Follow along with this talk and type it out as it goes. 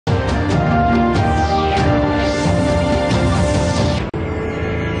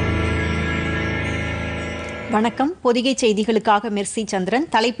வணக்கம். பொதிகை செய்திகளுக்காக மெர்சி சந்திரன்.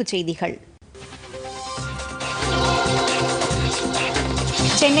 தலைப்புச் செய்திகள்.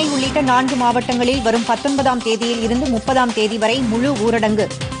 சென்னை உள்ளிட்ட 4 மாவட்டங்களில் வரும் 19ஆம் தேதியில் இருந்து 30ஆம் தேதி வரை முழு ஊரடங்கு.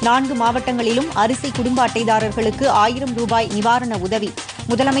 4 மாவட்டங்களிலும் அரிசி குடும்ப அட்டைதாரர்களுக்கு 1000 ரூபாய் நிவாரண உதவி.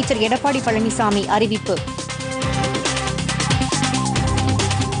 முதலமைச்சர் எடப்பாடி பழனிசாமி அறிவிப்பு.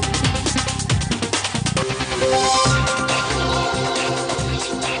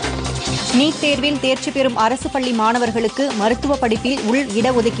 நீட் தேர்வில் தேர்ச்சி பெறும் அரசு பள்ளி மாணவர்களுக்கு மருத்துவ படிப்பில் உள்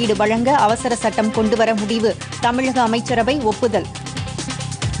இடஒதுக்கீடு வழங்க அவசர சட்டம் கொண்டுவர முடிவு. தமிழக அமைச்சரவை ஒப்புதல்.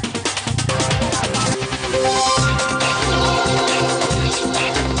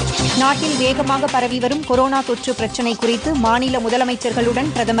 நாட்டில் வேகமாக பரவி வரும் கொரோனா தொற்று பிரச்சினை குறித்து மாநில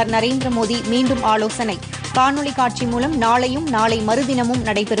முதலமைச்சர்களுடன் பிரதமர் நரேந்திர மோடி மீண்டும் ஆலோசனை. காணொலி காட்சி மூலம் நாளையும் நாளை மறுதினமும்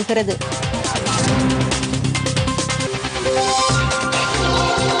நடைபெறுகிறது.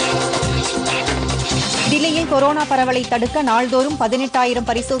 தில்லியில் கொரோனா பரவலை தடுக்க நாள்தோறும் 18,000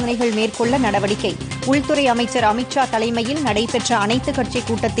 பரிசோதனைகள் மேற்கொள்ள நடவடிக்கை. உள்துறை அமைச்சர் அமித்ஷா தலைமையில் நடைபெற்ற அனைத்துக் கட்சி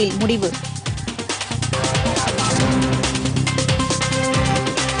கூட்டத்தில் முடிவு.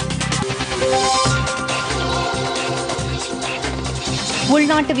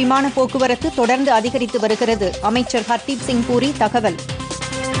 உள்நாட்டு விமான போக்குவரத்து தொடர்ந்து அதிகரித்து வருகிறது. அமைச்சர் ஹர்தீப் சிங் பூரி தகவல்.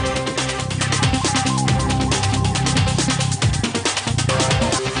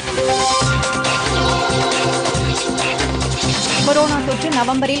 கொரோனா தொற்று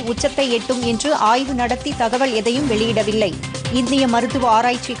நவம்பரில் உச்சத்தை எட்டும் என்று ஆய்வு நடத்தி தகவல் எதையும் வெளியிடவில்லை. இந்திய மருத்துவ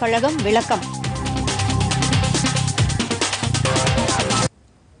ஆராய்ச்சிக் கழகம் விளக்கம்.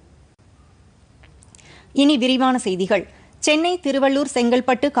 இனி விரிவான செய்திகள். சென்னை, திருவள்ளூர்,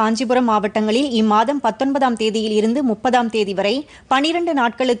 செங்கல்பட்டு, காஞ்சிபுரம் மாவட்டங்களில் இம்மாதம் 19ஆம் தேதியில் இருந்து 30ஆம் தேதி வரை 12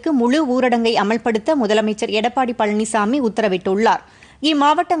 நாட்களுக்கு முழு ஊரடங்கை அமல்படுத்த முதலமைச்சர் எடப்பாடி பழனிசாமி உத்தரவிட்டுள்ளார்.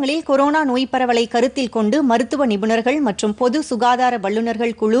 இம்மாவட்டங்களில் கொரோனா நோய் பரவலை கருத்தில் கொண்டு மருத்துவ நிபுணர்கள் மற்றும் பொது சுகாதார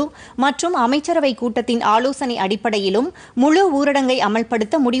வல்லுநர்கள் குழு மற்றும் அமைச்சரவை கூட்டத்தின் ஆலோசனை அடிப்படையிலும் முழு ஊரடங்கை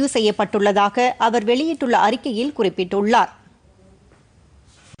அமல்படுத்த முடிவு செய்யப்பட்டுள்ளதாக அவர் வெளியிட்டுள்ள அறிக்கையில் குறிப்பிட்டுள்ளார்.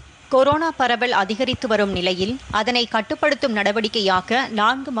 கொரோனா பரவல் அதிகரித்து வரும் நிலையில் அதனை கட்டுப்படுத்தும் நடவடிக்கையாக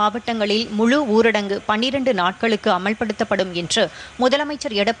 4 மாவட்டங்களில் முழு ஊரடங்கு 12 நாட்களுக்கு அமல்படுத்தப்படும் என்று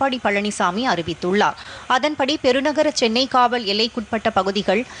முதலமைச்சர் எடப்பாடி பழனிசாமி அறிவித்துள்ளார். அதன்படி பெருநகர சென்னை காவல் எல்லைக்குட்பட்ட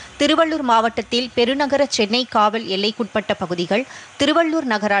பகுதிகள், திருவள்ளூர் மாவட்டத்தில் பெருநகர சென்னை காவல் எல்லைக்குட்பட்ட பகுதிகள், திருவள்ளூர்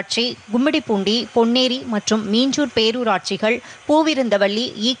நகராட்சி, கும்மிடிப்பூண்டி, பொன்னேரி மற்றும் மீஞ்சூர் பேரூராட்சிகள், பூவிருந்தவல்லி,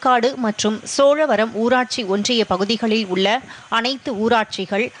 ஈக்காடு மற்றும் சோழவரம் ஊராட்சி ஒன்றிய பகுதிகளில் உள்ள அனைத்து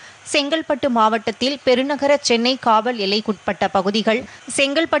ஊராட்சிகள், செங்கல்பட்டு மாவட்டத்தில் பெருநகர சென்னை காவல் எல்லைக்குட்பட்ட பகுதிகள்,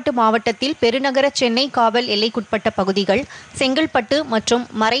 செங்கல்பட்டு மாவட்டத்தில் பெருநகர சென்னை காவல் எல்லைக்குட்பட்ட பகுதிகள், செங்கல்பட்டு மற்றும்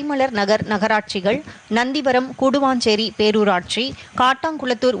மறைமலர் நகர் நகராட்சிகள், நந்திவரம், கூடுவாஞ்சேரி பேரூராட்சி,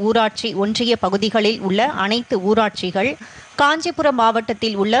 காட்டாங்குளத்தூர் ஊராட்சி ஒன்றிய பகுதிகளில் உள்ள அனைத்து ஊராட்சிகள், காஞ்சிபுரம்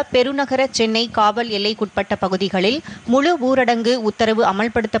மாவட்டத்தில் உள்ள பெருநகர சென்னை காவல் எல்லைக்குட்பட்ட பகுதிகளில் முழு ஊரடங்கு உத்தரவு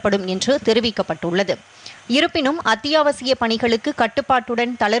அமல்படுத்தப்படும் என்று தெரிவிக்கப்பட்டுள்ளது. இருப்பினும் அத்தியாவசிய பணிகளுக்கு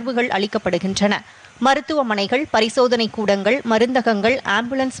கட்டுப்பாட்டுடன் தளர்வுகள் அளிக்கப்படுகின்றன. மருத்துவமனைகள், பரிசோதனை கூடங்கள், மருந்தகங்கள்,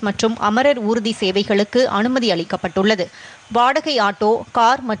 ஆம்புலன்ஸ் மற்றும் அமரர் ஊர்தி சேவைகளுக்கு அனுமதி அளிக்கப்பட்டுள்ளது. வாடகை ஆட்டோ,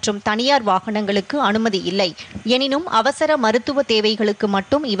 கார் மற்றும் தனியார் வாகனங்களுக்கு அனுமதி இல்லை. எனினும் அவசர மருத்துவ தேவைகளுக்கு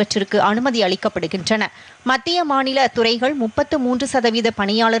மட்டும் இவற்றிற்கு அனுமதி அளிக்கப்படுகின்றன. மத்திய மாநில துறைகள் 33%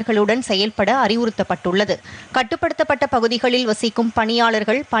 பணியாளர்களுடன் செயல்பட அறிவுறுத்தப்பட்டுள்ளது. கட்டுப்படுத்தப்பட்ட பகுதிகளில் வசிக்கும்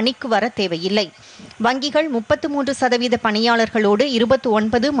பணியாளர்கள் பணிக்கு வர தேவையில்லை. வங்கிகள் 33% பணியாளர்களோடு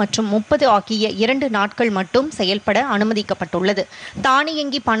 29 மற்றும் 30 ஆகிய 2 நாட்கள் மட்டும் செயல்பட அனுமதிக்கப்பட்டுள்ளது.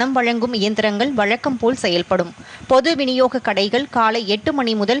 தானியங்கி பணம் வழங்கும் இயந்திரங்கள் வழக்கம் போல் செயல்படும். பொது விநியோக கடைகள் காலை 8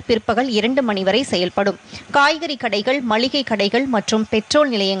 மணி முதல் பிற்பகல் 2 மணி வரை செயல்படும். காய்கறி கடைகள், மளிகை கடைகள் மற்றும்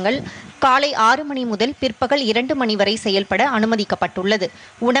பெட்ரோல் நிலையங்கள் காலை 6 மணி முதல் பிற்பகல் 2 மணி வரை செயல்பட அனுமதிக்கப்பட்டுள்ளது.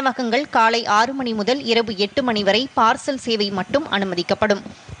 உணவகங்கள் காலை 6 மணி முதல் இரவு 8 மணி வரை பார்சல் சேவை மட்டும் அனுமதிக்கப்படும்.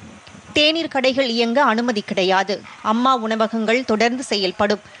 தேநீர் கடைகள் இயங்க அனுமதி கிடையாது. அம்மா உணவகங்கள் தொடர்ந்து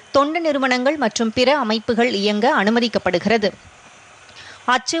செயல்படும். தொண்டு நிறுவனங்கள் மற்றும் பிற அமைப்புகள் இயங்க அனுமதிக்கப்படுகிறது.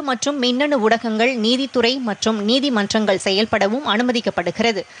 அச்சு மற்றும் மின்னணு ஊடகங்கள், நீதித்துறை மற்றும் நீதிமன்றங்கள் செயல்படவும்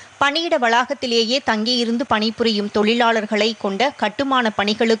அனுமதிக்கப்படுகிறது. பணியிட வளாகத்திலேயே தங்கியிருந்து பணிபுரியும் தொழிலாளர்களை கொண்ட கட்டுமான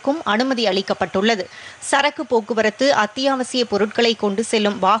பணிகளுக்கும் அனுமதி அளிக்கப்பட்டுள்ளது. சரக்கு போக்குவரத்து, அத்தியாவசிய பொருட்களை கொண்டு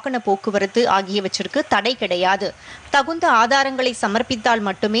செல்லும் வாகன போக்குவரத்து ஆகியவற்றிற்கு தடை கிடையாது. தகுந்த ஆதாரங்களை சமர்ப்பித்தால்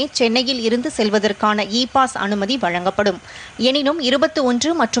மட்டுமே சென்னையில் இருந்து செல்வதற்கான இ-பாஸ் அனுமதி வழங்கப்படும். எனினும்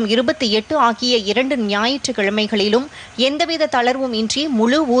 21 மற்றும் 28 ஆகிய 2 ஞாயிற்றுக்கிழமைகளிலும் எந்தவித தளர்வும் இன்றி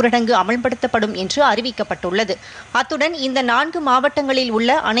முழு ஊரடங்கு அமல்படுத்தப்படும் என்று அறிவிக்கப்பட்டுள்ளது. அத்துடன் இந்த 4 மாவட்டங்களில்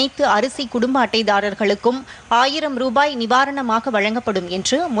உள்ள அனைத்து அரிசி குடும்ப அட்டைதாரர்களுக்கும் 1000 ரூபாய் நிவாரணமாக வழங்கப்படும்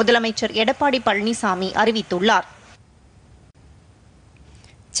என்று முதலமைச்சர் எடப்பாடி பழனிசாமி அறிவித்துள்ளார்.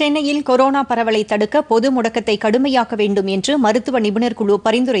 சென்னையில் கொரோனா பரவலை தடுக்க பொது முடக்கத்தை கடுமையாக்க வேண்டும் என்று மருத்துவ நிபுணர் குழு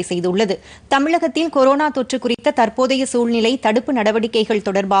பரிந்துரை செய்துள்ளது. தமிழகத்தில் கொரோனா தொற்று குறித்த தற்போதைய சூழ்நிலை, தடுப்பு நடவடிக்கைகள்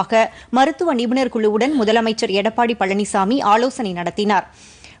தொடர்பாக மருத்துவ நிபுணர் குழுவுடன் முதலமைச்சர் எடப்பாடி பழனிசாமி ஆலோசனை நடத்தினார்.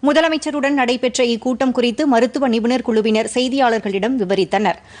 முதலமைச்சருடன் நடைபெற்ற இக்கூட்டம் குறித்து மருத்துவ நிபுணர் குழுவினர் செய்தியாளர்களிடம்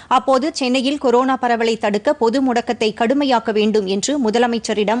விவரித்தனர். அப்போது சென்னையில் கொரோனா பரவலை தடுக்க பொது முடக்கத்தை கடுமையாக்க வேண்டும் என்று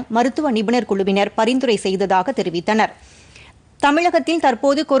முதலமைச்சரிடம் மருத்துவ நிபுணர் குழுவினர் பரிந்துரை செய்ததாக தெரிவித்தனர். தமிழகத்தில்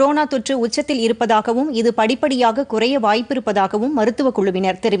தற்போது கொரோனா தொற்று உச்சத்தில் இருப்பதாகவும் இது படிப்படியாக குறைய வாய்ப்பிருப்பதாகவும் மருத்துவ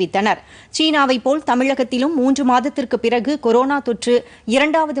குழுவினர் தெரிவித்தனர். சீனாவை போல் தமிழகத்திலும் 3 மாதத்திற்கு பிறகு கொரோனா தொற்று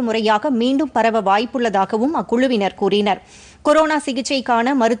 2வது முறையாக மீண்டும் பரவ வாய்ப்புள்ளதாகவும் அக்குழுவினர் கூறினர். கொரோனா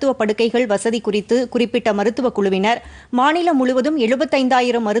சிகிச்சைக்கான மருத்துவ படுக்கைகள் வசதி குறித்து குறிப்பிட்ட மருத்துவ குழுவினர் மாநிலம் முழுவதும்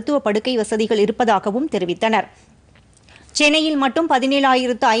 75,000 மருத்துவ படுக்கை வசதிகள் இருப்பதாகவும் தெரிவித்தனர். சென்னையில் மட்டும்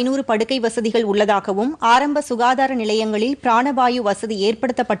 17,500 படுக்கை வசதிகள் உள்ளதாகவும் ஆரம்ப சுகாதார நிலையங்களில் பிராணவாயு வசதி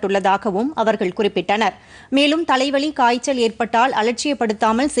ஏற்படுத்தப்பட்டுள்ளதாகவும் அவர்கள் குறிப்பிட்டனர். மேலும் தலைவலி, காய்ச்சல் ஏற்பட்டால்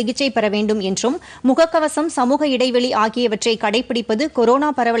அலட்சியப்படுத்தாமல் சிகிச்சை பெற வேண்டும் என்றும் முகக்கவசம், சமூக இடைவெளி ஆகியவற்றை கடைபிடிப்பது கொரோனா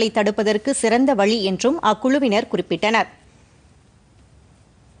பரவலை தடுப்பதற்கு சிறந்த வழி என்றும் அக்குழுவினர் குறிப்பிட்டனர்.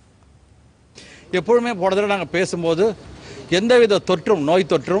 எப்பொழுதுமே போன தடவை நாங்கள் பேசும்போது எந்தவித தொற்றும்,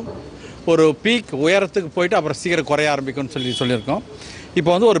 நோய் தொற்றும் ஒரு பீக் உயரத்துக்கு போயிட்டு அப்புறம் சீக்கிரம் குறைய ஆரம்பிக்கும்னு சொல்லியிருக்கோம். இப்போ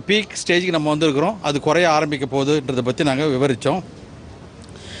வந்து ஒரு பீக் ஸ்டேஜுக்கு நம்ம வந்திருக்கிறோம். அது குறைய ஆரம்பிக்க போகுதுன்றதை பற்றி நாங்கள் விவரித்தோம்.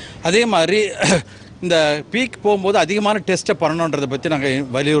 அதே மாதிரி இந்த பீக் போகும்போது அதிகமான டெஸ்ட்டை பண்ணணுன்றதை பற்றி நாங்கள்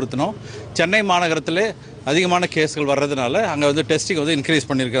வலியுறுத்தினோம். சென்னை மாநகரத்தில் அதிகமான கேஸ்கள் வர்றதுனால அங்கே வந்து டெஸ்டிங் வந்து இன்க்ரீஸ்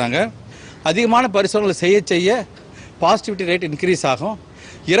பண்ணியிருக்கிறாங்க. அதிகமான பரிசோதனை செய்ய பாசிட்டிவிட்டி ரேட் இன்க்ரீஸ் ஆகும்.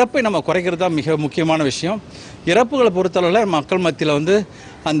 இறப்பை நம்ம குறைக்கிறது தான் மிக முக்கியமான விஷயம். இறப்புகளை பொறுத்தளவில் மக்கள் மத்தியில் வந்து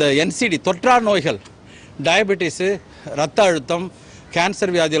அந்த என்சிடி தொற்றா நோய்கள், டயபெட்டிஸு, ரத்த அழுத்தம்,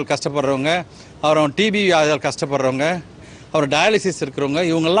 கேன்சர் வியாதிகள் கஷ்டப்படுறவங்க, அப்புறம் டிபி வியாதிகள் கஷ்டப்படுறவங்க, அப்புறம் டயாலிசிஸ் இருக்கிறவங்க,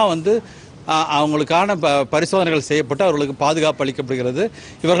 இவங்கெல்லாம் வந்து அவங்களுக்கான பரிசோதனைகள் செய்யப்பட்டு அவர்களுக்கு பாதுகாப்பு அளிக்கப்படுகிறது.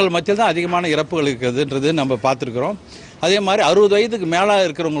 இவர்கள் மத்தியில் தான் அதிகமான இறப்புகள் இருக்கிறதுன்றது நம்ம பார்த்துருக்குறோம். அதே மாதிரி 60 வயதுக்கு மேலே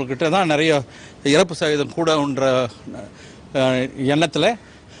இருக்கிறவங்கக்கிட்ட தான் நிறைய இறப்பு சதவீதம் கூடன்ற எண்ணத்தில்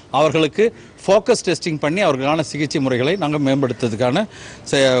அவர்களுக்கு ஃபோக்கஸ் டெஸ்டிங் பண்ணி அவர்களுக்கான சிகிச்சை முறைகளை நாங்கள் மேம்படுத்துறதுக்கான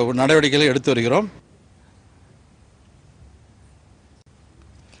நடவடிக்கைகளை எடுத்து வருகிறோம்.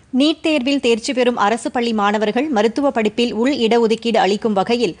 நீட் தேர்வில் தேர்ச்சி பெறும் அரசு பள்ளி மாணவர்கள் மருத்துவ படிப்பில் உள் இடஒதுக்கீடு அளிக்கும்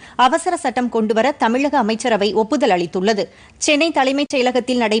வகையில் அவசர சட்டம் கொண்டுவர தமிழக அமைச்சரவை ஒப்புதல் அளித்துள்ளது. சென்னை தலைமைச்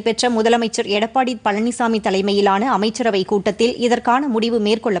செயலகத்தில் நடைபெற்ற முதலமைச்சர் எடப்பாடி பழனிசாமி தலைமையிலான அமைச்சரவை கூட்டத்தில் இதற்கான முடிவு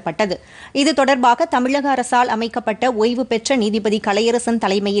மேற்கொள்ளப்பட்டது. இது தொடர்பாக தமிழக அரசால் அமைக்கப்பட்ட ஓய்வு பெற்ற நீதிபதி கலையரசன்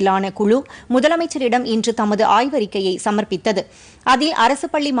தலைமையிலான குழு முதலமைச்சரிடம் இன்று தமது ஆய்வறிக்கையை சமர்ப்பித்தது. அதில் அரசு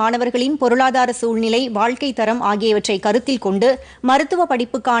பள்ளி மாணவர்களின் பொருளாதார சூழ்நிலை, வாழ்க்கை தரம் ஆகியவற்றை கருத்தில் கொண்டு மருத்துவ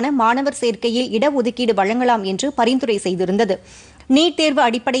படிப்புக்கான மாணவர் சேர்க்கையில் இடஒதுக்கீடு வழங்கலாம் என்று பரிந்துரை செய்திருந்தது. நீட் தேர்வு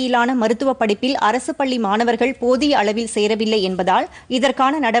அடிப்படையிலான மருத்துவ படிப்பில் அரசு பள்ளி மாணவர்கள் போதிய அளவில் சேரவில்லை என்பதால்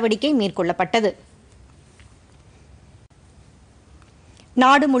இதற்கான நடவடிக்கை மேற்கொள்ளப்பட்டது.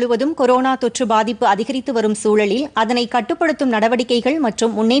 நாடு முழுவதும் கொரோனா தொற்று பாதிப்பு அதிகரித்து வரும் சூழலில் அதனை கட்டுப்படுத்தும் நடவடிக்கைகள்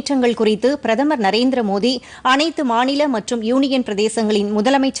மற்றும் முன்னேற்றங்கள் குறித்து பிரதமர் நரேந்திர மோடி அனைத்து மாநில மற்றும் யூனியன் பிரதேசங்களின்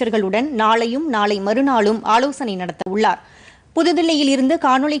முதலமைச்சர்களுடன் நாளையும் நாளை மறுநாளும் ஆலோசனை நடத்தவுள்ளார். புதுதில்லியில் இருந்து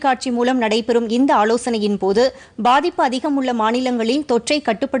காணொலி காட்சி மூலம் நடைபெறும் இந்த ஆலோசனையின் போது பாதிப்பு அதிகம் உள்ள மாநிலங்களில் தொற்றை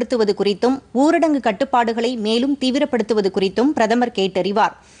கட்டுப்படுத்துவது குறித்தும் ஊரடங்கு கட்டுப்பாடுகளை மேலும் தீவிரப்படுத்துவது குறித்தும் பிரதமர்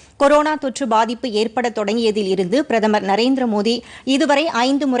கேட்டறிவார். கொரோனா தொற்று பாதிப்பு ஏற்பட தொடங்கியதில் இருந்து பிரதமர் நரேந்திர மோடி இதுவரை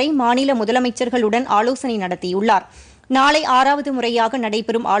 5 முறை மாநில முதலமைச்சர்களுடன் ஆலோசனை நடத்தியுள்ளார். நாளை 6வது முறையாக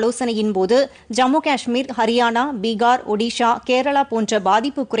நடைபெறும் ஆலோசனையின் போது ஜம்மு காஷ்மீர், ஹரியானா, பீகார், ஒடிஷா, கேரளா போன்ற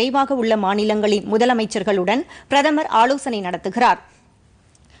பாதிப்பு குறைவாக உள்ள மாநிலங்களின் முதலமைச்சர்களுடன் பிரதமர் ஆலோசனை நடத்துகிறார்.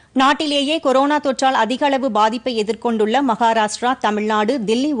 நாட்டிலேயே கொரோனா தொற்றால் அதிக அளவு பாதிப்பை எதிர்கொண்டுள்ள மகாராஷ்டிரா, தமிழ்நாடு,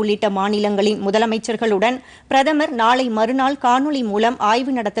 தில்லி உள்ளிட்ட மாநிலங்களின் முதலமைச்சர்களுடன் பிரதமர் நாளை மறுநாள் காணொலி மூலம்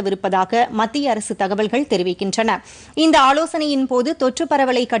ஆய்வு நடத்தவிருப்பதாக மத்திய அரசு தகவல்கள் தெரிவிக்கின்றன. இந்த ஆலோசனையின் போது தொற்று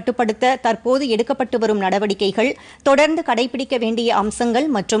பரவலை கட்டுப்படுத்த தற்போது எடுக்கப்பட்டு வரும் நடவடிக்கைகள், தொடர்ந்து கடைபிடிக்க வேண்டிய அம்சங்கள்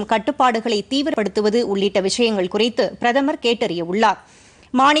மற்றும் கட்டுப்பாடுகளை தீவிரப்படுத்துவது உள்ளிட்ட விஷயங்கள் குறித்து பிரதமர் கேட்டறியவுள்ளார்.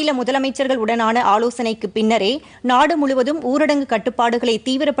 மாநில முதலமைச்சர்கள் உடனான ஆலோசனைக்கு பின்னரே நாடு முழுவதும் ஊரடங்கு கட்டுப்பாடுகளை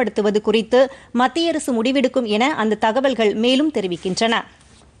தீவிரப்படுத்துவது குறித்து மத்திய அரசு முடிவெடுக்கும் என அந்த தகவல்கள் மேலும் தெரிவிக்கின்றன.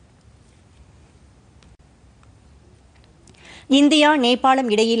 இந்தியா நேபாளம்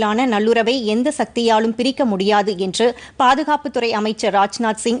இடையிலான நல்லுறவை எந்த சக்தியாலும் பிரிக்க முடியாது என்று பாதுகாப்புத்துறை அமைச்சர்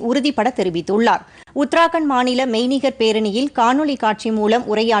ராஜ்நாத் சிங் உறுதிபட தெரிவித்துள்ளார். உத்தராகண்ட் மாநில மெய்நிகர் பேரணியில் காணொலி காட்சி மூலம்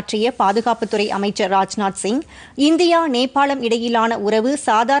உரையாற்றிய பாதுகாப்புத்துறை அமைச்சர் ராஜ்நாத் சிங், இந்தியா நேபாளம் இடையிலான உறவு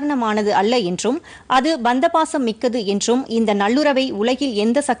சாதாரணமானது அல்ல என்றும் அது பந்தபாசம் மிக்கது என்றும் இந்த நல்லுறவை உலகில்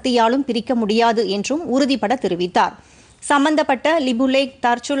எந்த சக்தியாலும் பிரிக்க முடியாது என்றும் உறுதிபட தெரிவித்தார். சம்பந்தப்பட்ட லிபுலேக்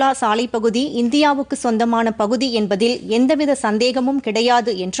தர்ச்சுலா சாலை பகுதி இந்தியாவுக்கு சொந்தமான பகுதி என்பதில் எந்தவித சந்தேகமும்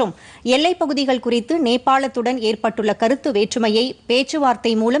கிடையாது என்றும் எல்லைப் பகுதிகள் குறித்து நேபாளத்துடன் ஏற்பட்டுள்ள கருத்து வேற்றுமையை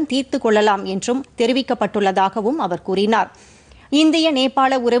பேச்சுவார்த்தை மூலம் தீர்த்துக் கொள்ளலாம் என்றும் தெரிவிக்கப்பட்டுள்ளதாகவும் அவர் கூறினார். இந்திய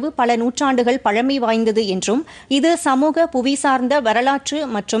நேபாள உறவு பல நூற்றாண்டுகள் பழமை வாய்ந்தது என்றும் இது சமூக, புவி சார்ந்த வரலாற்று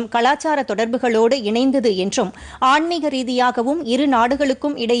மற்றும் கலாச்சார தொடர்புகளோடு இணைந்தது என்றும் ஆன்மீக ரீதியாகவும் இரு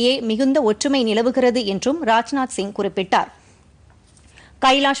நாடுகளுக்கும் இடையே மிகுந்த ஒற்றுமை நிலவுகிறது என்றும் ராஜ்நாத் சிங் குறிப்பிட்டார்.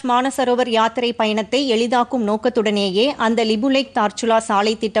 கைலாஷ் மானசரோவர் யாத்திரை பயணத்தை எளிதாக்கும் நோக்கத்துடனேயே அந்த லிபுலேக் தார்ச்சுலா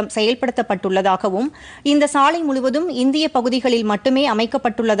சாலை திட்டம் செயல்படுத்தப்பட்டுள்ளதாகவும் இந்த சாலை முழுவதும் இந்திய பகுதிகளில் மட்டுமே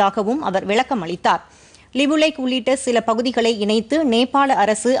அமைக்கப்பட்டுள்ளதாகவும் அவர் விளக்கம் அளித்தார். லிபுலேக் உள்ளிட்ட சில பகுதிகளை இணைத்து நேபாள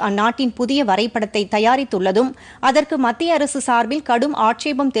அரசு அந்நாட்டின் புதிய வரைபடத்தை தயாரித்துள்ளதும் அதற்கு மத்திய அரசு சார்பில் கடும்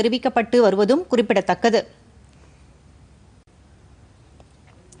ஆட்சேபம் தெரிவிக்கப்பட்டு வருவதும் குறிப்பிடத்தக்கது.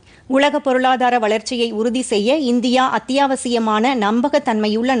 உலக பொருளாதார வளர்ச்சியை உறுதி செய்ய இந்தியா அத்தியாவசியமான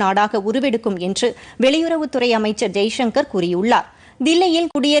நம்பகத்தன்மையுள்ள நாடாக உருவெடுக்கும் என்று வெளியுறவுத்துறை அமைச்சர் ஜெய்சங்கர் கூறியுள்ளார். தில்லியில்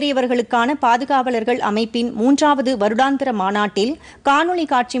குடியேறியவர்களுக்கான பாதுகாவலர்கள் அமைப்பின் 3வது வருடாந்திர மாநாட்டில் காணொலி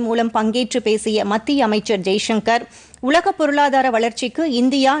காட்சி மூலம் பங்கேற்று பேசிய மத்திய அமைச்சர் ஜெய்சங்கர், உலக பொருளாதார வளர்ச்சிக்கு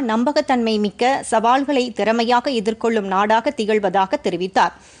இந்தியா நம்பகத்தன்மை மிக்க சவால்களை திறமையாக எதிர்கொள்ளும் நாடாக திகழ்வதாக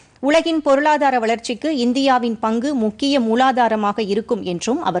தெரிவித்தார். உலகின் பொருளாதார வளர்ச்சிக்கு இந்தியாவின் பங்கு முக்கிய மூலாதாரமாக இருக்கும்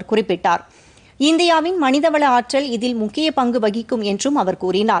என்றும் அவர் குறிப்பிட்டார். இந்தியாவின் மனிதவள ஆற்றல் இதில் முக்கிய பங்கு வகிக்கும் என்றும் அவர்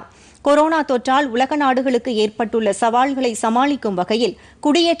கூறினார். கொரோனா தொற்றால் உலக நாடுகளுக்கு ஏற்பட்டுள்ள சவால்களை சமாளிக்கும் வகையில்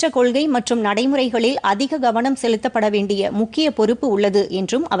குடியேற்ற கொள்கை மற்றும் நடைமுறைகளில் அதிக கவனம் செலுத்தப்பட வேண்டிய முக்கிய பொறுப்பு உள்ளது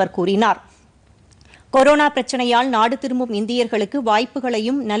என்றும் அவர் கூறினார். கொரோனா பிரச்சினையால் நாடு திரும்பும் இந்தியர்களுக்கு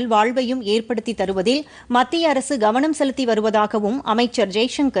வாய்ப்புகளையும் நல்வாழ்வையும் ஏற்படுத்தி தருவதில் மத்திய அரசு கவனம் செலுத்தி வருவதாகவும் அமைச்சர்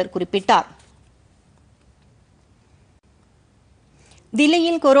ஜெய்சங்கர் குறிப்பிட்டார்.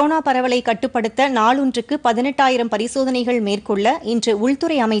 தில்லியில் கொரோனா பரவலை கட்டுப்படுத்த நாளொன்றுக்கு 18,000 பரிசோதனைகள் மேற்கொள்ள இன்று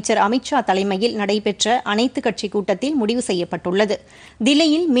உள்துறை அமைச்சர் அமித்ஷா தலைமையில் நடைபெற்ற அனைத்துக் கட்சி கூட்டத்தில் முடிவு செய்யப்பட்டுள்ளது.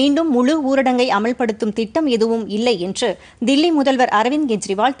 தில்லியில் மீண்டும் முழு ஊரடங்கை அமல்படுத்தும் திட்டம் எதுவும் இல்லை என்று தில்லி முதல்வர் அரவிந்த்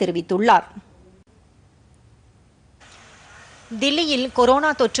கெஜ்ரிவால் தெரிவித்துள்ளார். தில்லியில் கொரோனா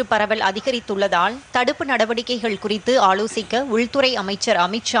தொற்று பரவல் அதிகரித்துள்ளதால் தடுப்பு நடவடிக்கைகள் குறித்து ஆலோசிக்க உள்துறை அமைச்சர்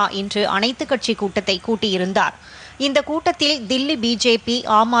அமித்ஷா இன்று அனைத்துக் கட்சி கூட்டத்தை கூட்டியிருந்தார். இந்த கூட்டத்தில் தில்லி பிஜேபி,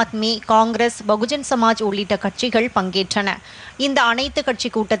 ஆம் ஆத்மி, காங்கிரஸ், பகுஜன் சமாஜ் உள்ளிட்ட கட்சிகள் பங்கேற்றன. இந்த அனைத்து கட்சி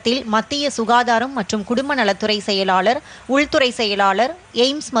கூட்டத்தில் மத்திய சுகாதாரம் மற்றும் குடும்ப நலத்துறை செயலாளர், உள்துறை செயலாளர்,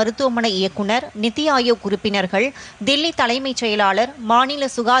 எய்ம்ஸ் மருத்துவமனை இயக்குநர், நிதி ஆயோக் உறுப்பினர்கள், தில்லி தலைமைச் செயலாளர், மாநில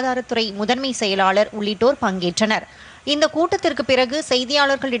சுகாதாரத்துறை முதன்மை செயலாளர் உள்ளிட்டோர் பங்கேற்றனர். இந்த கூட்டத்திற்கு பிறகு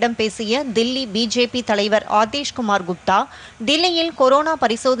செய்தியாளர்களிடம் பேசிய தில்லி பிஜேபி தலைவர் ஆதேஷ்குமார் குப்தா, தில்லியில் கொரோனா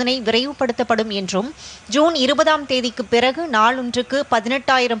பரிசோதனை விரைவுபடுத்தப்படும் என்றும் ஜூன் 20ஆம் தேதிக்கு பிறகு நாளொன்றுக்கு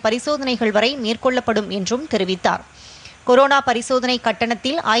 18,000 பரிசோதனைகள் வரை மேற்கொள்ளப்படும் என்றும் தெரிவித்தார். கொரோனா பரிசோதனை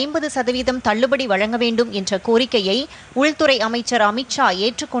கட்டணத்தில் 50% தள்ளுபடி வழங்க வேண்டும் என்ற கோரிக்கையை உள்துறை அமைச்சர் அமித்ஷா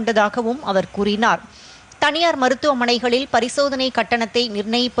ஏற்றுக்கொண்டதாகவும் அவர் கூறினார். தனியார் மருத்துவமனைகளில் பரிசோதனை கட்டணத்தை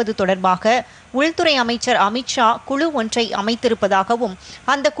நிர்ணயிப்பது தொடர்பாக உள்துறை அமைச்சர் அமித்ஷா குழு ஒன்றை அமைத்திருப்பதாகவும்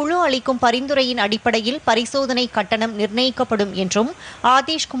அந்த குழு அளிக்கும் பரிந்துரையின் அடிப்படையில் பரிசோதனை கட்டணம் நிர்ணயிக்கப்படும் என்றும்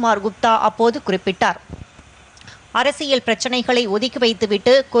ஆதேஷ்குமார் குப்தா அப்போது குறிப்பிட்டார். அரசியல் பிரச்சினைகளை ஒதுக்கி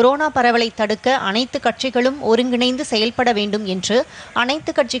வைத்துவிட்டு கொரோனா பரவலை தடுக்க அனைத்து கட்சிகளும் ஒருங்கிணைந்து செயல்பட வேண்டும் என்று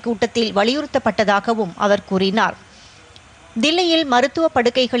அனைத்து கட்சி கூட்டத்தில் வலியுறுத்தப்பட்டதாகவும் அவர் கூறினார். தில்லியில் மருத்துவ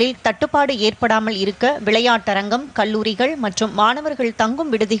படுக்கைகளில் தட்டுப்பாடு ஏற்படாமல் இருக்க விளையாட்டரங்கம், கல்லூரிகள் மற்றும் மாணவர்கள்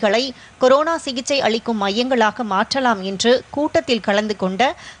தங்கும் விடுதிகளை கொரோனா சிகிச்சை அளிக்கும் மையங்களாக மாற்றலாம் என்று கூட்டத்தில் கலந்து கொண்ட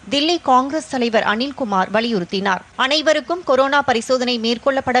தில்லி காங்கிரஸ் தலைவர் அனில்குமார் வலியுறுத்தினார். அனைவருக்கும் கொரோனா பரிசோதனை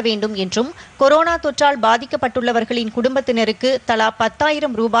மேற்கொள்ளப்பட வேண்டும் என்றும் கொரோனா தொற்றால் பாதிக்கப்பட்டுள்ளவர்களின் குடும்பத்தினருக்கு தலா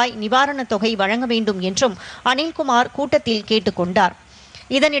 10,000 ரூபாய் நிவாரணத் தொகை வழங்க வேண்டும் என்றும் அனில்குமார் கூட்டத்தில் கேட்டுக் கொண்டார்.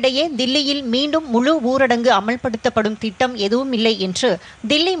 இதனிடையே தில்லியில் மீண்டும் முழு ஊரடங்கு அமல்படுத்தப்படும் திட்டம் எதுவும் இல்லை என்று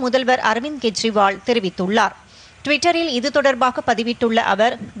தில்லி முதல்வர் அரவிந்த் கெஜ்ரிவால் தெரிவித்துள்ளார். ட்விட்டரில் இது தொடர்பாக பதிவிட்டுள்ள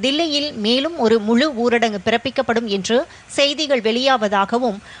அவர், தில்லியில் மேலும் ஒரு முழு ஊரடங்கு பிறப்பிக்கப்படும் என்று செய்திகள்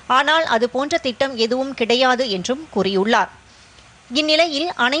வெளியாவதாகவும், ஆனால் அதுபோன்ற திட்டம் எதுவும் கிடையாது என்றும் கூறியுள்ளார்.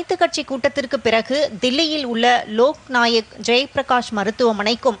 இந்நிலையில் அனைத்து கட்சி கூட்டத்திற்கு பிறகு தில்லியில் உள்ள லோக் நாயக் ஜெயபிரகாஷ்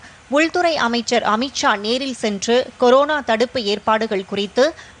மருத்துவமனைக்கும் உள்துறை அமைச்சர் அமித்ஷா நேரில் சென்று கொரோனா தடுப்பு ஏற்பாடுகள் குறித்து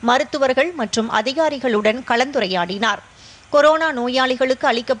மருத்துவர்கள் மற்றும் அதிகாரிகளுடன் கலந்துரையாடினார். கொரோனா நோயாளிகளுக்கு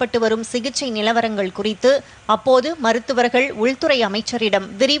அளிக்கப்பட்டு வரும் சிகிச்சை நிலவரங்கள் குறித்து அப்போது மருத்துவர்கள் உள்துறை அமைச்சரிடம்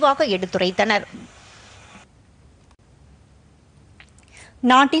விரிவாக எடுத்துரைத்தனர்.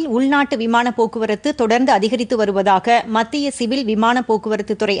 நாட்டில் உள்நாட்டு விமான போக்குவரத்து தொடர்ந்து அதிகரித்து வருவதாக மத்திய சிவில் விமான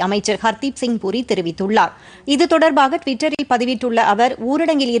போக்குவரத்து துறை அமைச்சர் ஹர்தீப் சிங் பூரி தெரிவித்துள்ளார். இது தொடர்பாக டுவிட்டரில் பதிவிட்டுள்ள அவர்,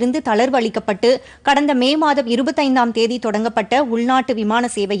 ஊரடங்கில் இருந்து தளர்வு அளிக்கப்பட்டு கடந்த மே மாதம் 25ஆம் தேதி தொடங்கப்பட்ட உள்நாட்டு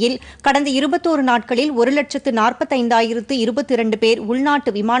விமான சேவையில் கடந்த 21 நாட்களில் 1,45,022 பேர்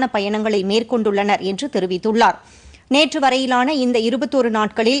உள்நாட்டு விமான பயணங்களை மேற்கொண்டுள்ளனர் என்று தெரிவித்துள்ளார். நேற்று வரையிலான இந்த 21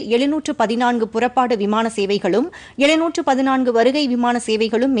 நாட்களில் 714 புறப்பாடு விமான சேவைகளும் 714 வருகை விமான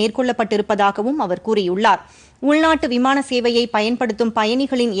சேவைகளும் மேற்கொள்ளப்பட்டிருப்பதாகவும் அவர் கூறியுள்ளார். உள்நாட்டு விமான சேவையை பயன்படுத்தும்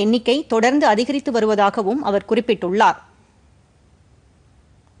பயணிகளின் எண்ணிக்கை தொடர்ந்து அதிகரித்து வருவதாகவும் அவர் குறிப்பிட்டுள்ளார்.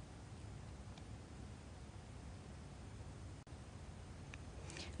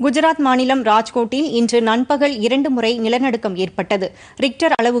 குஜராத் மாநிலம் ராஜ்கோட்டில் இன்று நண்பகல் 2 முறை நிலநடுக்கம் ஏற்பட்டது.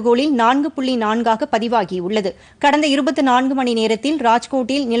 ரிக்டர் அளவுகோலில் 4.4 பதிவாகியுள்ளது. கடந்த 24 மணி நேரத்தில்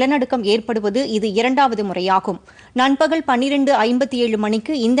ராஜ்கோட்டில் நிலநடுக்கம் ஏற்படுவது இது 2வது முறையாகும். நண்பகல் 12:57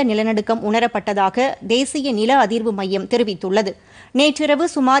 மணிக்கு இந்த நிலநடுக்கம் உணரப்பட்டதாக தேசிய நில அதிர்வு மையம் தெரிவித்துள்ளது. நேற்றிரவு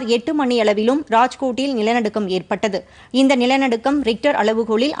சுமார் 8 மணியளவிலும் ராஜ்கோட்டில் நிலநடுக்கம் ஏற்பட்டது. இந்த நிலநடுக்கம் ரிக்டர்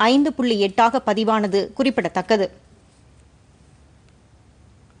அளவுகோலில் 5.8 பதிவானது குறிப்பிடத்தக்கது.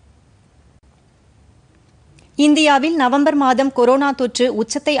 இந்தியாவில் நவம்பர் மாதம் கொரோனா தொற்று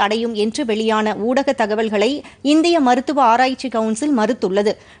உச்சத்தை அடையும் என்று வெளியான ஊடக தகவல்களை இந்திய மருத்துவ ஆராய்ச்சி கவுன்சில்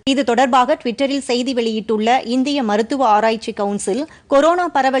மறுத்துள்ளது. இது தொடர்பாக டுவிட்டரில் செய்தி வெளியிட்டுள்ள இந்திய மருத்துவ ஆராய்ச்சி கவுன்சில், கொரோனா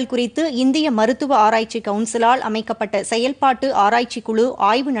பரவல் குறித்து இந்திய மருத்துவ ஆராய்ச்சி கவுன்சிலால் அமைக்கப்பட்ட செயல்பாட்டு ஆராய்ச்சி குழு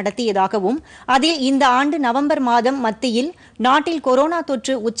ஆய்வு நடத்தியதாகவும், அதில் இந்த ஆண்டு நவம்பர் மாதம் மத்தியில் நாட்டில் கொரோனா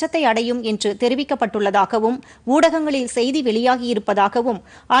தொற்று உச்சத்தை அடையும் என்று தெரிவிக்கப்பட்டுள்ளதாகவும் ஊடகங்களில் செய்தி வெளியாகியிருப்பதாகவும்,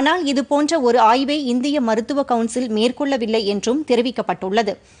 ஆனால் இதுபோன்ற ஒரு ஆய்வை இந்திய மருத்துவ கவுன்சில் மேற்கொள்ளவில்லை என்றும்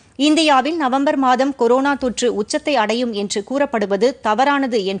தெரிவிக்கப்பட்டுள்ளது. இந்தியாவில் நவம்பர் மாதம் கொரோனா தொற்று உச்சத்தை அடையும் என்று கூறப்படுவது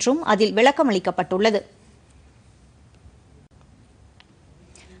தவறானது என்றும் அதில் விளக்கமளிக்கப்பட்டுள்ளது.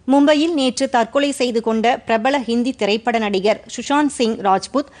 மும்பையில் நேற்று தற்கொலை செய்து கொண்ட பிரபல ஹிந்தி திரைப்பட நடிகர் சுஷாந்த் சிங்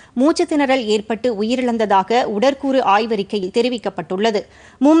ராஜ்புத் மூச்சு திணறல் ஏற்பட்டு உயிரிழந்ததாக உடற்கூறு ஆய்வறிக்கையில் தெரிவிக்கப்பட்டுள்ளது.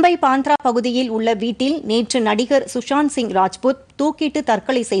 மும்பை பாந்த்ரா பகுதியில் உள்ள வீட்டில் நேற்று நடிகர் சுஷாந்த் சிங் ராஜ்புத் தூக்கிட்டு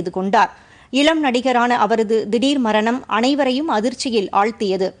தற்கொலை செய்து கொண்டார். இளம் நடிகரான அவரது திடீர் மரணம் அனைவரையும் அதிர்ச்சியில்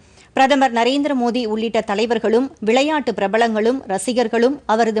ஆழ்த்தியது. பிரதமர் நரேந்திர மோடி உள்ளிட்ட தலைவர்களும் விளையாட்டு பிரபலங்களும் ரசிகர்களும்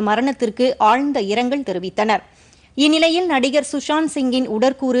அவரது மரணத்திற்கு ஆழ்ந்த இரங்கல் தெரிவித்தனர். இந்நிலையில் நடிகர் சுஷாந்த் சிங்கின்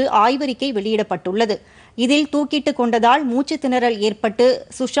உடற்கூறு ஆய்வறிக்கை வெளியிடப்பட்டுள்ளது. இதில் தூக்கிட்டுக் கொண்டதால் மூச்சு திணறல் ஏற்பட்டு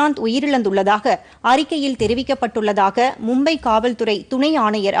சுஷாந்த் உயிரிழந்துள்ளதாக அறிக்கையில் தெரிவிக்கப்பட்டுள்ளதாக மும்பை காவல்துறை துணை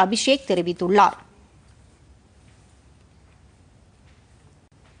ஆணையர் அபிஷேக் தெரிவித்துள்ளார்.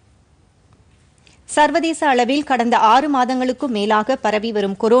 சர்வதேச அளவில் கடந்த 6 மாதங்களுக்கும் மேலாக பரவி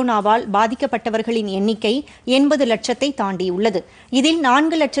வரும் கொரோனாவால் பாதிக்கப்பட்டவர்களின் எண்ணிக்கை 80 லட்சத்தை தாண்டியுள்ளது. இதில்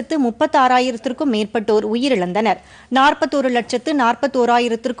 4,36,000க்கும் மேற்பட்டோர் உயிரிழந்தனர்.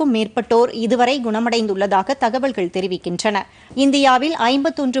 41,41,000க்கும் மேற்பட்டோர் இதுவரை குணமடைந்துள்ளதாக தகவல்கள் தெரிவிக்கின்றன. இந்தியாவில்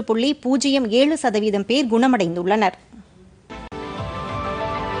 51.07% பேர் குணமடைந்துள்ளனர்.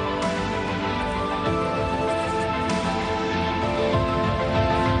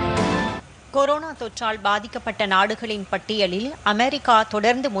 கொரோனா தொற்றால் பாதிக்கப்பட்ட நாடுகளின் பட்டியலில் அமெரிக்கா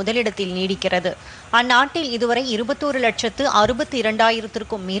தொடர்ந்து முதலிடத்தில் நீடிக்கிறது. அந்நாட்டில் இதுவரை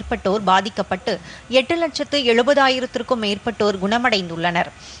 21,62,000க்கும் மேற்பட்டோர் பாதிக்கப்பட்டு 8,70,000க்கும் மேற்பட்டோர் குணமடைந்துள்ளனர்.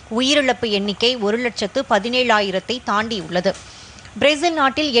 உயிரிழப்பு எண்ணிக்கை 1,17,000 தாண்டியுள்ளது. பிரேசில்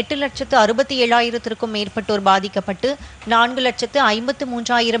நாட்டில் 8,67,000க்கும் மேற்பட்டோர் பாதிக்கப்பட்டு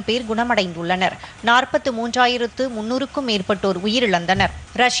 4,53,000 பேர் குணமடைந்துள்ளனர். 43,300க்கும் மேற்பட்டோர் உயிரிழந்தனர்.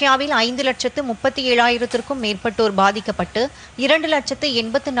 ரஷ்யாவில் 5,37,000க்கும் மேற்பட்டோர் பாதிக்கப்பட்டு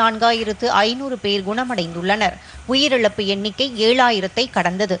 2,84,500 பேர் குணமடைந்துள்ளனர். உயிரிழப்பு எண்ணிக்கை 7,000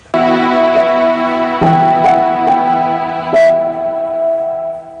 கடந்தது.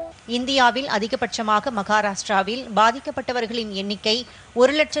 இந்தியாவில் அதிகபட்சமாக மகாராஷ்டிராவில் பாதிக்கப்பட்டவர்களின் எண்ணிக்கை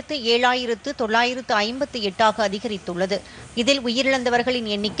 1,07,958 அதிகரித்துள்ளது. இதில் உயிரிழந்தவர்களின்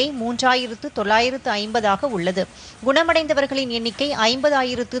எண்ணிக்கை 3,950 உள்ளது. குணமடைந்தவர்களின் எண்ணிக்கை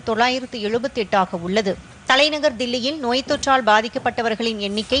 50,978 உள்ளது. தலைநகர் தில்லியில் நோய் தொற்றால் பாதிக்கப்பட்டவர்களின்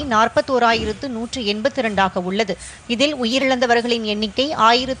எண்ணிக்கை 41,182 உள்ளது. இதில் உயிரிழந்தவர்களின் எண்ணிக்கை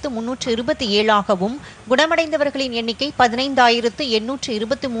 1,327 குணமடைந்தவர்களின் எண்ணிக்கை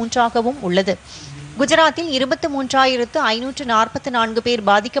 15,823 உள்ளது. குஜராத்தில் 23,544 பேர்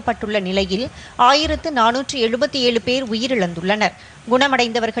பாதிக்கப்பட்டுள்ள நிலையில் 1,477 பேர் உயிரிழந்துள்ளனர்.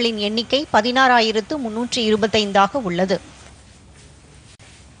 குணமடைந்தவர்களின் எண்ணிக்கை 16,325 உள்ளது.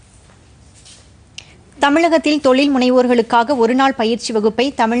 தமிழகத்தில் தொழில் முனைவோர்களுக்காக ஒருநாள் பயிற்சி வகுப்பை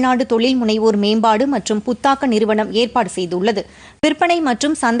தமிழ்நாடு தொழில் முனைவோர் மேம்பாடு மற்றும் புத்தாக்க நிறுவனம் ஏற்பாடு செய்துள்ளது. விற்பனை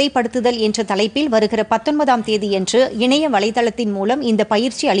மற்றும் சந்தைப்படுத்துதல் என்ற தலைப்பில் வருகிற 19ஆம் தேதியன்று இணைய வலைதளத்தின் மூலம் இந்த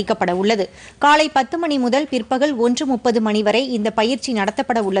பயிற்சி அளிக்கப்பட உள்ளது. காலை 10 மணி முதல் பிற்பகல் 1:30 மணி வரை இந்த பயிற்சி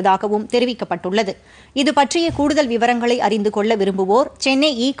நடத்தப்பட உள்ளதாகவும் தெரிவிக்கப்பட்டுள்ளது. இது பற்றிய கூடுதல் விவரங்களை அறிந்து கொள்ள விரும்புவோர்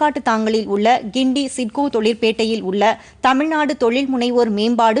சென்னை ஈக்காட்டு தாங்கலில் உள்ள கிண்டி சிட்கோ தொழிற்பேட்டையில் உள்ள தமிழ்நாடு தொழில் முனைவோர்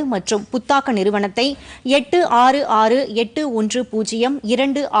மேம்பாடு மற்றும் புத்தாக்க நிறுவனத்தை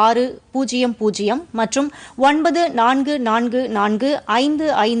 8610-26000 மற்றும்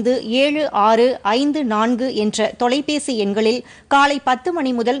 9444557654 என்ற தொலைபேசி எண்களில் காலை 10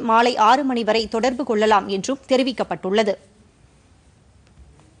 மணி முதல் மாலை 6 மணி வரை தொடர்பு கொள்ளலாம் என்றும் தெரிவிக்கப்பட்டுள்ளது.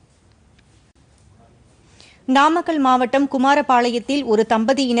 நாமக்கல் மாவட்டம் குமாரபாளையத்தில் ஒரு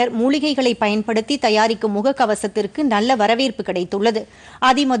தம்பதியினர் மூலிகைகளை பயன்படுத்தி தயாரிக்கும் முகக்கவசத்திற்கு நல்ல வரவேற்பு கிடைத்துள்ளது.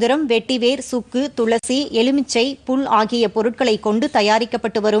 அதிமதுரம், வெட்டிவேர், சுக்கு, துளசி, எலுமிச்சை, புல் ஆகிய பொருட்களை கொண்டு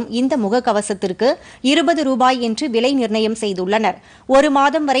தயாரிக்கப்பட்டு வரும் இந்த முகக்கவசத்திற்கு 20 ரூபாய் என்று விலை நிர்ணயம் செய்துள்ளனர். 1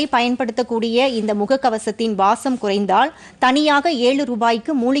 மாதம் வரை பயன்படுத்தக்கூடிய இந்த முகக்கவசத்தின் வாசம் குறைந்தால் தனியாக 7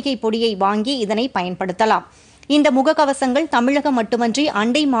 ரூபாய்க்கு மூலிகை பொடியை வாங்கி இதனை பயன்படுத்தலாம். இந்த முகக்கவசங்கள் தமிழகம் மட்டுமன்றி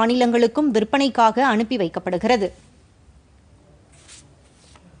அண்டை மாநிலங்களுக்கும் விற்பனைக்காக அனுப்பி வைக்கப்படுகிறது.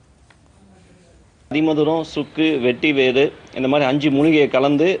 அதிமதுரம், சுக்கு, வெட்டிவேறு இந்த மாதிரி 5 மூலிகையை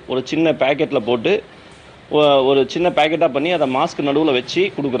கலந்து ஒரு சின்ன பேக்கெட்டில் போட்டு ஒரு சின்ன பேக்கெட்டாக பண்ணி அதை மாஸ்க் நடுவில் வச்சு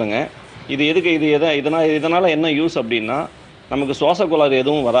கொடுக்குறோங்க. இது எதுக்கு, இதனால் என்ன யூஸ் அப்படின்னா, நமக்கு சுவாச கோளாறு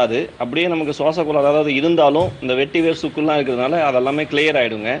எதுவும் வராது. அப்படியே நமக்கு சுவாச கோளாறு அதாவது இருந்தாலும் இந்த வெட்டிவேர் சுக்குலாம் இருக்கிறதுனால அதெல்லாமே கிளியர்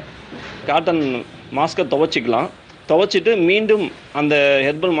ஆகிடுங்க. காட்டன் மாஸ்கை துவைச்சிட்டு மீண்டும் அந்த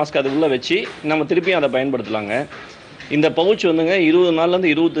ஹெர்பல் மாஸ்க் அது உள்ளே வச்சு நம்ம திருப்பியும் அதை பயன்படுத்தலாங்க. இந்த பவுச் 20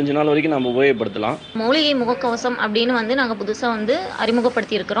 நாள்லேருந்து 25 நாள் வரைக்கும் நம்ம உபயோகப்படுத்தலாம். மூலிகை முகக்கவசம் அப்படின்னு நாங்கள் புதுசாக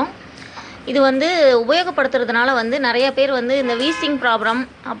அறிமுகப்படுத்தி இருக்கிறோம். இது உபயோகப்படுத்துறதுனால நிறைய பேர் இந்த வீசிங் ப்ராப்ளம்,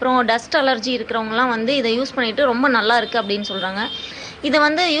 அப்புறம் டஸ்ட் அலர்ஜி இருக்கிறவங்கலாம் இதை யூஸ் பண்ணிட்டு ரொம்ப நல்லா இருக்குது அப்படின்னு சொல்கிறாங்க. இதை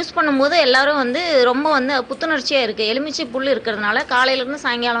யூஸ் பண்ணும்போது எல்லாரும் ரொம்ப புத்துணர்ச்சியாக இருக்குது. எலுமிச்சை புல் இருக்கிறதுனால காலையிலேருந்து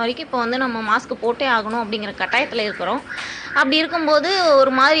சாயங்காலம் வரைக்கும் இப்போ நம்ம மாஸ்க் போட்டே ஆகணும் அப்படிங்கிற கட்டாயத்தில் இருக்கிறோம். அப்படி இருக்கும்போது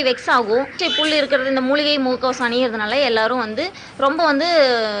ஒரு மாதிரி வெக்ஸ் ஆகும். புல் இருக்கிறது இந்த மூலிகை முகக்கவசம் அணிகிறதுனால எல்லாரும் ரொம்ப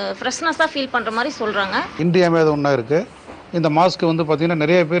ஃப்ரெஷ்னஸாக ஃபீல் பண்ணுற மாதிரி சொல்கிறாங்க. இன்றியமையாத ஒன்றா இருக்குது. இந்த மாஸ்க் பார்த்திங்கன்னா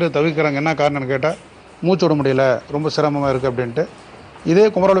நிறைய பேர் தவிர்க்கிறாங்க. என்ன காரணம்னு கேட்டால் மூச்சு விட முடியல, ரொம்ப சிரமமாக இருக்குது அப்படின்ட்டு. இதே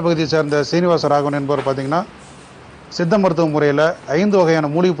குமரவெளி பகுதியை சேர்ந்த சீனிவாச ராகவன் என்பவர் பார்த்திங்கன்னா சித்த மருத்துவ முறையில் 5 வகையான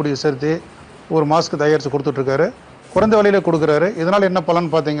மூலிகை பொடியை சேர்த்து ஒரு மாஸ்க் தயாரித்து கொடுத்துட்ருக்காரு. குறைந்த விலையில் கொடுக்குறாரு. இதனால் என்ன பலன்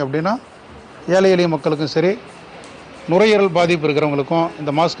பார்த்தீங்க அப்படின்னா, ஏழை எளிய மக்களுக்கும் சரி, நுரையீரல் பாதிப்பு இருக்கிறவங்களுக்கும்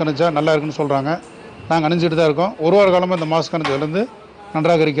இந்த மாஸ்க் அணிஞ்சா நல்லா இருக்குன்னு சொல்கிறாங்க. நாங்கள் அணிஞ்சிட்டு தான் இருக்கோம். 1 வார காலமாக இந்த மாஸ்க் அணிஞ்சதுலேருந்து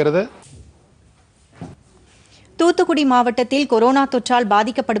நன்றாக இருக்கிறது. தூத்துக்குடி மாவட்டத்தில் கொரோனா தொற்றால்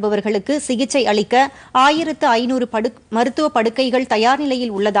பாதிக்கப்படுபவர்களுக்கு சிகிச்சை அளிக்க 1500 மருத்துவ படுக்கைகள் தயார்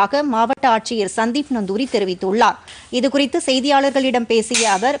நிலையில் உள்ளதாக மாவட்ட ஆட்சியர் சந்தீப் நந்தூரி தெரிவித்துள்ளார். இதுகுறித்து செய்தியாளர்களிடம் பேசிய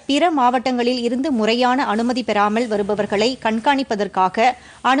அவர், பிற மாவட்டங்களில் இருந்து முறையான அனுமதி பெறாமல் வருபவர்களை கண்காணிப்பதற்காக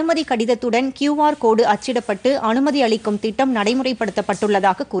அனுமதி கடிதத்துடன் QR கோடு அச்சிடப்பட்டு அனுமதி அளிக்கும் திட்டம்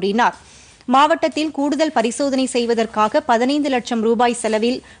நடைமுறைப்படுத்தப்பட்டுள்ளதாக கூறினார். மாவட்டத்தில் கூடுதல் பரிசோதனை செய்வதற்காக 15 லட்சம் ரூபாய்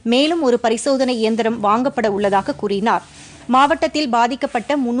செலவில் மேலும் ஒரு பரிசோதனை இயந்திரம் வாங்கப்பட உள்ளதாக கூறினார். மாவட்டத்தில்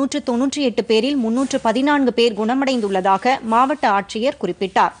பாதிக்கப்பட்ட 398 பேரில் 314 பேர் குணமடைந்துள்ளதாக மாவட்ட ஆட்சியர்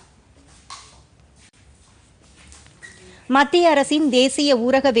குறிப்பிட்டார். மத்திய அரசின் தேசிய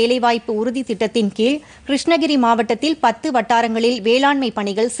ஊரக வேலைவாய்ப்பு உறுதி திட்டத்தின் கீழ் கிருஷ்ணகிரி மாவட்டத்தில் 10 வட்டாரங்களில் வேளாண்மை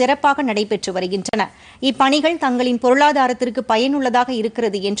பணிகள் சிறப்பாக நடைபெற்று வருகின்றன. இப்பணிகள் தங்களின் பொருளாதாரத்திற்கு பயனுள்ளதாக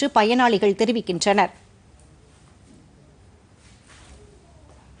இருக்கிறது என்று பயனாளிகள் தெரிவிக்கின்றனர்.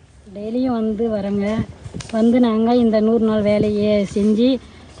 டெய்லியும் வரங்க நாங்கள் இந்த 100 நாள் வேலையை செஞ்சு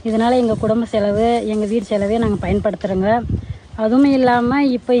இதனால் எங்கள் குடும்ப செலவு, எங்கள் வீட்டு செலவே நாங்கள் பயன்படுத்துகிறோங்க. அதுவும்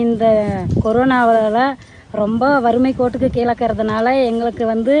இல்லாமல் இப்போ இந்த கொரோனாவால் ரொம்ப வறுமை கோட்டுக்கு கீழக்கிறதுனால எங்களுக்கு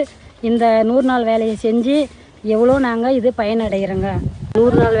இந்த 100 நாள் வேலையை செஞ்சு எவ்வளோ நாங்கள் இது பயனடைகிறோங்க.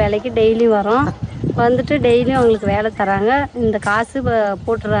 100 நாள் வேலைக்கு டெய்லி வரோம். டெய்லியும் அவங்களுக்கு வேலை தராங்க. இந்த காசு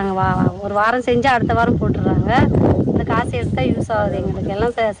போட்டுடுறாங்க. ஒரு வாரம் செஞ்சு அடுத்த வாரம் போட்டுடுறாங்க. இந்த காசு எடுத்தால் யூஸ் ஆகுது. எங்களுக்கு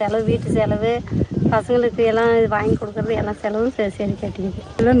எல்லாம் செலவு, வீட்டு செலவு, பசங்களுக்கு எல்லாம் வாங்கி கொடுக்குறது எல்லாம் செலவும் சரி கட்டிக்குது.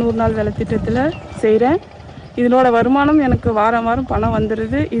 இல்லை 100 நாள் வேலை திட்டத்தில் செய்கிறேன். இதனோட வருமானம் எனக்கு வாரம் வாரம் பணம்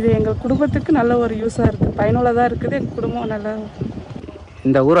வந்துடுது. இது எங்கள் குடும்பத்துக்கு நல்ல ஒரு யூஸாக இருக்குது, பயனுள்ளதாக இருக்குது. எங்கள் குடும்பம் நல்லா.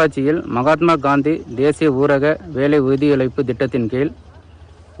 இந்த ஊராட்சியில் மகாத்மா காந்தி தேசிய ஊரக வேலை உறுதியளிப்பு திட்டத்தின் கீழ்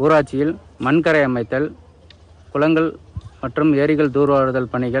ஊராட்சியில் மண்கரை அமைத்தல், குளங்கள் மற்றும் ஏரிகள்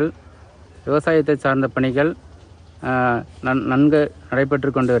தூர்வாருதல் பணிகள், விவசாயத்தை சார்ந்த பணிகள் நன்கு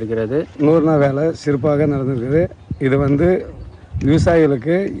நடைபெற்று கொண்டு வருகிறது. 100 நாள் வேலை சிறப்பாக நடந்திருக்குது. இது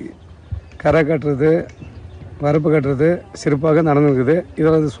விவசாயிகளுக்கு கரை கட்டுறது, வரப்பு கட்டுறது சிறப்பாக நடந்துருக்குது.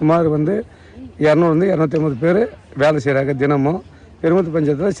 இதில் சுமார் 200-250 பேர் வேலை செய்கிறாங்க. தினமும் பெருமத்து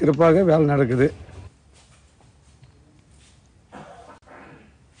பஞ்சாயத்தில் சிறப்பாக வேலை நடக்குது.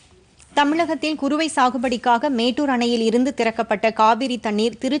 தமிழகத்தில் குறுவை சாகுபடிக்காக மேட்டூர் அணையில் இருந்து திறக்கப்பட்ட காவிரி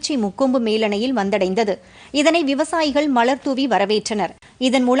தண்ணீர் திருச்சி முக்கொம்பு மேலணையில் வந்தடைந்தது. இதனை விவசாயிகள் மலர் தூவி வரவேற்றனர்.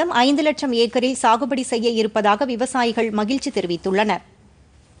 இதன் மூலம் 5 லட்சம் ஏக்கரில் சாகுபடி செய்ய இருப்பதாக விவசாயிகள் மகிழ்ச்சி தெரிவித்துள்ளனர்.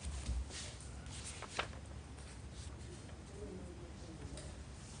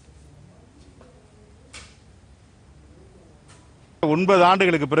 ஒன்பது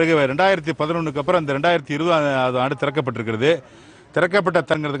ஆண்டுகளுக்கு பிறகு 2011 அப்புறம் இந்த 2020 ஆண்டு திறக்கப்பட்டிருக்கிறது. திறக்கப்பட்ட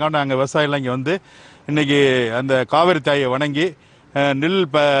தங்கிறதுக்காக நாங்கள் விவசாயிகள் இங்கே வந்து இன்றைக்கி அந்த காவிரி தாயை வணங்கி நெல்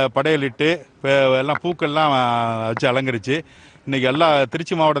படையலிட்டு எல்லாம் பூக்கள்லாம் வச்சு அலங்கரித்து இன்றைக்கி எல்லா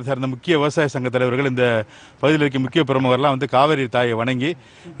திருச்சி மாவட்டத்தை சேர்ந்த முக்கிய விவசாய சங்க தலைவர்கள், இந்த பகுதியில் இருக்க முக்கிய பிரமுகர்லாம் வந்து காவிரி தாயை வணங்கி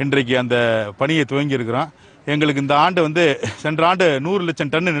இன்றைக்கு அந்த பணியை துவங்கி இருக்கிறோம். எங்களுக்கு இந்த ஆண்டு சென்ற ஆண்டு 100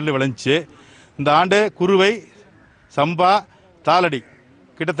 லட்சம் டன் நெல் விளைஞ்சிச்சு. இந்த ஆண்டு குறுவை, சம்பா, தாளடி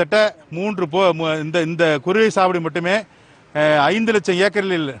கிட்டத்தட்ட 3 இந்த குறுவை சாகுபடி மட்டுமே 5 லட்சம்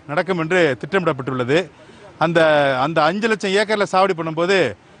ஏக்கரில் நடக்கும் என்று திட்டமிடப்பட்டுள்ளது. அந்த 5 லட்சம் ஏக்கரில் சாகுபடி பண்ணும்போது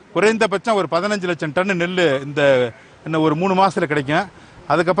குறைந்தபட்சம் ஒரு 15 லட்சம் டன் நெல் இன்னும் ஒரு 3 மாதத்தில் கிடைக்கும்.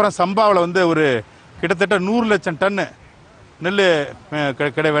 அதுக்கப்புறம் சம்பாவில் ஒரு கிட்டத்தட்ட 100 லட்சம் டன் நெல்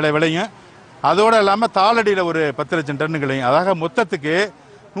விளையும். அதோடு இல்லாமல் தாளடியில் ஒரு 10 லட்சம் டன் விளையும். அதாக மொத்தத்துக்கு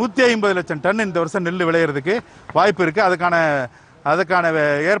 150 லட்சம் டன் இந்த வருஷம் நெல் விளையிறதுக்கு வாய்ப்பு இருக்குது. அதுக்கான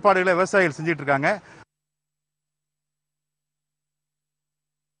ஏற்பாடுகளை விவசாயிகள் செஞ்சுட்டு இருக்காங்க.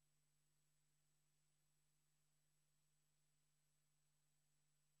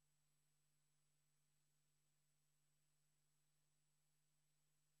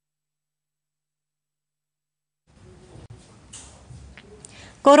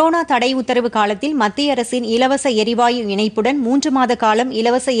 கொரோனா தடை உத்தரவு காலத்தில் மத்திய அரசின் இலவச எரிவாயு இணைப்புடன் 3 மாத காலம்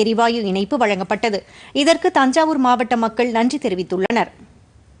இலவச எரிவாயு இணைப்பு வழங்கப்பட்டது. இதற்கு தஞ்சாவூர் மாவட்ட மக்கள் நன்றி தெரிவித்துள்ளனர்.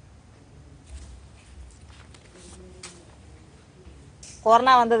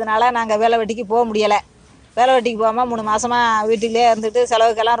 கொரோனா வந்ததுனால நாங்கள் வேலை வெட்டிக்கு போக முடியலை. வேலை வெட்டிக்கு போகாமல் 3 மாதமாக வீட்டுக்குள்ளே இருந்துட்டு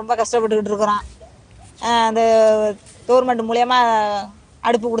செலவுக்கெல்லாம் ரொம்ப கஷ்டப்பட்டுக்கிட்டு இருக்கிறோம். அந்த கவர்மெண்ட் மூலயமா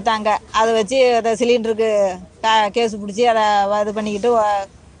அடுப்பு கொடுத்தாங்க. அதை வச்சு அதை சிலிண்டருக்கு கேஸு பிடிச்சி அதை இது பண்ணிக்கிட்டு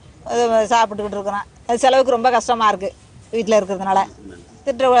சாப்பிட்டுக்கிட்டு இருக்கிறோம். அது செலவுக்கு ரொம்ப கஷ்டமாக இருக்குது வீட்டில் இருக்கிறதுனால.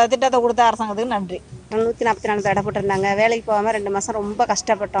 திட்டத்தை கொடுத்த அரசாங்கத்துக்கு நன்றி. 144 தடை போட்டிருந்தாங்க. வேலைக்கு போகாமல் 2 மாதம் ரொம்ப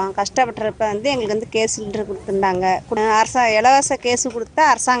கஷ்டப்பட்டோம். கஷ்டப்பட்டுறப்ப எங்களுக்கு கேஸ் சிலிண்டர் கொடுத்துருந்தாங்க. இலவச கேஸு கொடுத்தா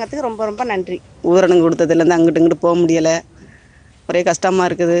அரசாங்கத்துக்கு ரொம்ப ரொம்ப நன்றி. ஊரடங்கு கொடுத்ததுலேருந்து அங்கிட்டு இங்கிட்டு போக முடியலை. ஒரே கஷ்டமாக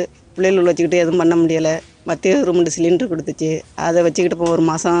இருக்குது. பிள்ளைகள் வச்சுக்கிட்டு எதுவும் பண்ண முடியலை. மத்திய கவர்மெண்ட் சிலிண்டர் கொடுத்துச்சு. அதை வச்சுக்கிட்டு இப்போ 1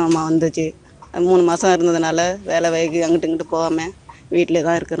 மாதம் வந்துச்சு. 3 மாதம் இருந்ததுனால வேலை வைக்கு அங்கிட்டு இங்கிட்டு போகாமல் வீட்டிலே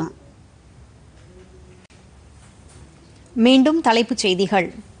தான் இருக்கிறோம். மீண்டும் தலைப்புச் செய்திகள்.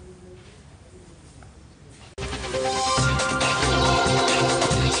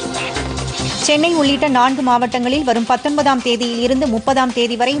 சென்னை உள்ளிட்ட 4 மாவட்டங்களில் வரும் 19ஆம் தேதியில் இருந்து 30ஆம்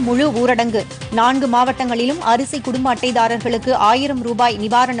தேதி வரை முழு ஊரடங்கு. 4 மாவட்டங்களிலும் அரிசி குடும்ப அட்டைதாரர்களுக்கு 1000 ரூபாய்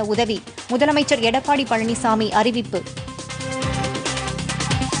நிவாரண உதவி. முதலமைச்சர் எடப்பாடி பழனிசாமி அறிவிப்பு.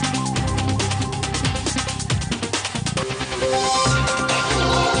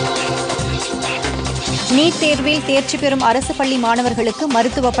 நீட் தேர்வில் தேர்ச்சி பெறும் அரசு பள்ளி மாணவர்களுக்கு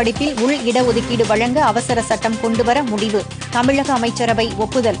மருத்துவ படிப்பில் உள் இடஒதுக்கீடு வழங்க அவசர சட்டம் கொண்டுவர முடிவு. தமிழக அமைச்சரவை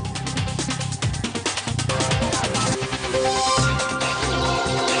ஒப்புதல்.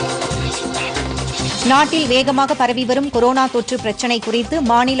 நாட்டில் வேகமாக பரவி வரும் கொரோனா தொற்று பிரச்சினை குறித்து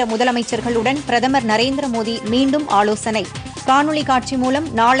மாநில முதலமைச்சர்களுடன் பிரதமர் நரேந்திர மோடி மீண்டும் ஆலோசனை. காணொலி காட்சி மூலம்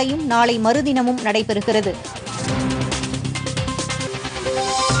நாளையும் நாளை மறுதினமும் நடைபெறுகிறது.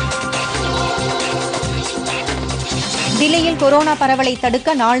 தில்லியில் கொரோனா பரவலை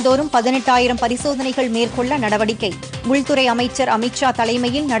தடுக்க நாள்தோறும் 18,000 பரிசோதனைகள் மேற்கொள்ள நடவடிக்கை. உள்துறை அமைச்சர் அமித்ஷா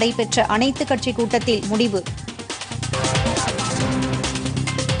தலைமையில் நடைபெற்ற அனைத்துக் கட்சி கூட்டத்தில் முடிவு.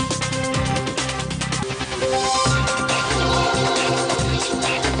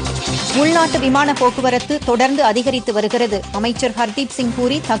 உள்நாட்டு விமான போக்குவரத்து தொடர்ந்து அதிகரித்து வருகிறது. அமைச்சர் ஹர்தீப் சிங்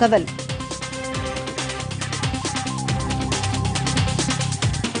பூரி தகவல்.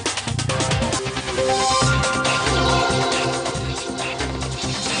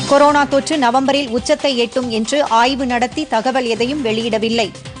 கொரோனா தொற்று நவம்பரில் உச்சத்தை எட்டும் என்று ஆய்வு நடத்தி தகவல் எதையும் வெளியிடவில்லை.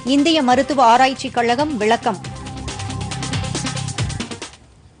 இந்திய மருத்துவ ஆராய்ச்சிக் கழகம் விளக்கம்.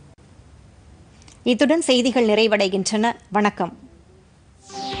 இத்துடன் செய்திகள் நிறைவடைகின்றன. வணக்கம்.